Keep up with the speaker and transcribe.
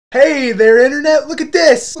Hey there, Internet! Look at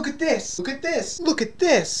this! Look at this! Look at this! Look at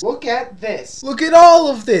this! Look at this! Look at all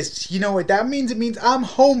of this! You know what that means? It means I'm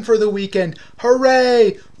home for the weekend!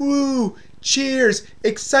 Hooray! Woo! Cheers!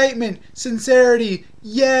 Excitement! Sincerity!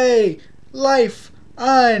 Yay! Life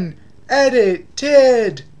unedited!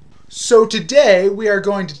 So today we are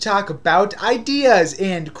going to talk about ideas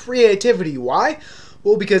and creativity. Why?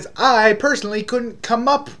 Well, because I personally couldn't come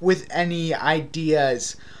up with any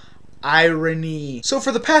ideas. Irony. So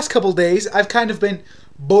for the past couple days, I've kind of been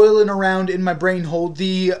boiling around in my brain hole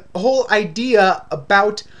the whole idea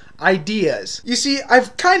about ideas. You see,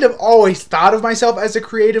 I've kind of always thought of myself as a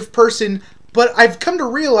creative person, but I've come to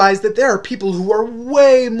realize that there are people who are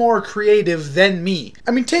way more creative than me.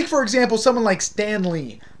 I mean, take for example someone like Stan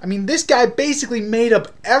Lee. I mean, this guy basically made up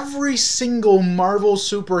every single Marvel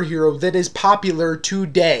superhero that is popular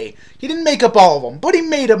today. He didn't make up all of them, but he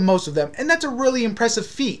made up most of them, and that's a really impressive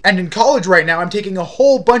feat. And in college right now, I'm taking a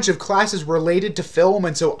whole bunch of classes related to film,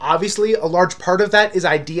 and so obviously a large part of that is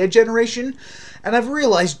idea generation. And I've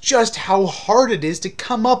realized just how hard it is to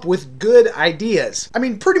come up with good ideas. I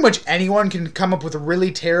mean, pretty much anyone can come up with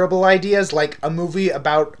really terrible ideas, like a movie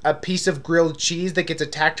about a piece of grilled cheese that gets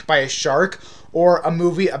attacked by a shark, or a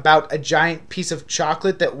movie about a giant piece of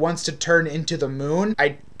chocolate that wants to turn into the moon.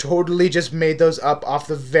 I totally just made those up off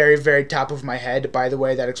the very, very top of my head. By the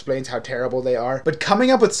way, that explains how terrible they are. But coming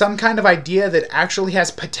up with some kind of idea that actually has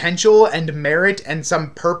potential and merit and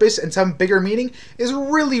some purpose and some bigger meaning is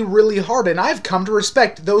really, really hard. And I've come to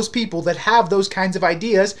respect those people that have those kinds of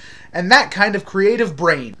ideas and that kind of creative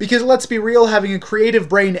brain. Because let's be real, having a creative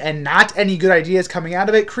brain and not any good ideas coming out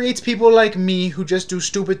of it creates people like me who just do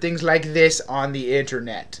stupid things like this on the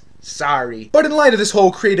internet. Sorry. But in light of this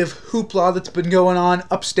whole creative hoopla that's been going on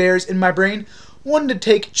upstairs in my brain, wanted to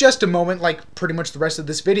take just a moment, like pretty much the rest of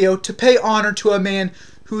this video, to pay honor to a man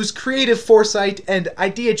whose creative foresight and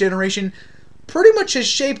idea generation pretty much has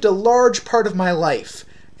shaped a large part of my life.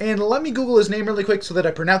 And let me Google his name really quick so that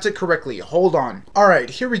I pronounce it correctly. Hold on.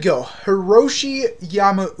 Alright, here we go. Hiroshi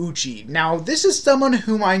Yamauchi. Now, this is someone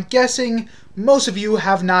whom I'm guessing most of you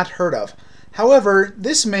have not heard of. However,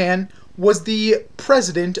 this man was the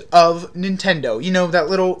president of Nintendo. You know, that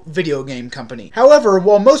little video game company. However,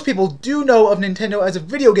 while most people do know of Nintendo as a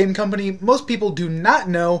video game company, most people do not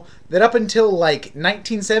know that up until like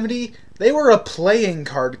 1970, they were a playing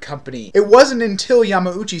card company. It wasn't until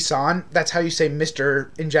Yamauchi-san, that's how you say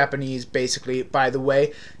Mr. in Japanese basically, by the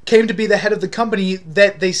way, came to be the head of the company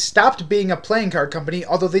that they stopped being a playing card company,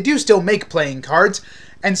 although they do still make playing cards,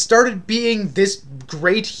 and started being this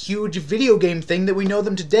great, huge video game thing that we know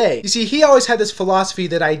them today. You see, he always had this philosophy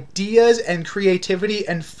that ideas and creativity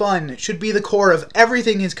and fun should be the core of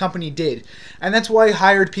everything his company did. And that's why he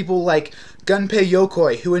hired people like Gunpei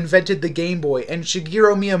Yokoi, who invented the Game Boy, and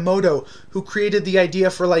Shigeru Miyamoto, who created the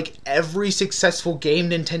idea for like every successful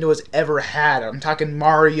game Nintendo has ever had. I'm talking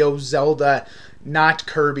Mario, Zelda, not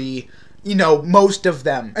Kirby. You know, most of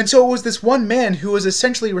them. And so it was this one man who was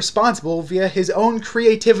essentially responsible via his own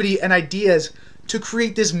creativity and ideas to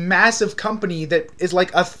create this massive company that is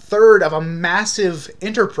like a third of a massive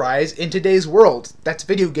enterprise in today's world. That's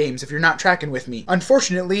video games, if you're not tracking with me.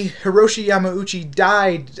 Unfortunately, Hiroshi Yamauchi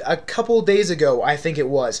died a couple days ago, I think it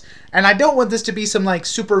was. And I don't want this to be some like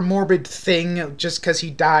super morbid thing just because he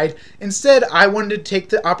died. Instead, I wanted to take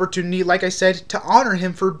the opportunity, like I said, to honor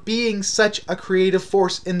him for being such a creative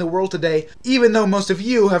force in the world today, even though most of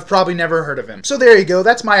you have probably never heard of him. So there you go,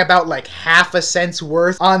 that's my about like half a cent's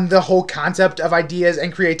worth on the whole concept of ideas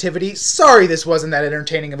and creativity. Sorry this wasn't that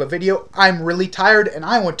entertaining of a video. I'm really tired and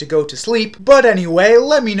I want to go to sleep. But anyway,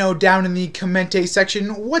 let me know down in the commente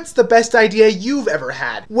section, what's the best idea you've ever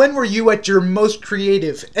had? When were you at your most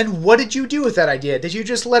creative? And what did you do with that idea? Did you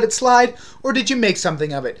just let it slide, or did you make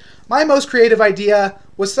something of it? My most creative idea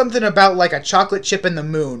was something about like a chocolate chip in the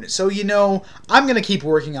moon. So, you know, I'm gonna keep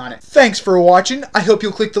working on it. Thanks for watching. I hope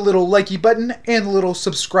you'll click the little likey button and the little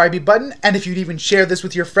subscribey button. And if you'd even share this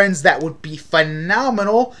with your friends, that would be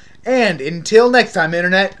phenomenal. And until next time,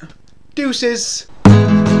 Internet, deuces.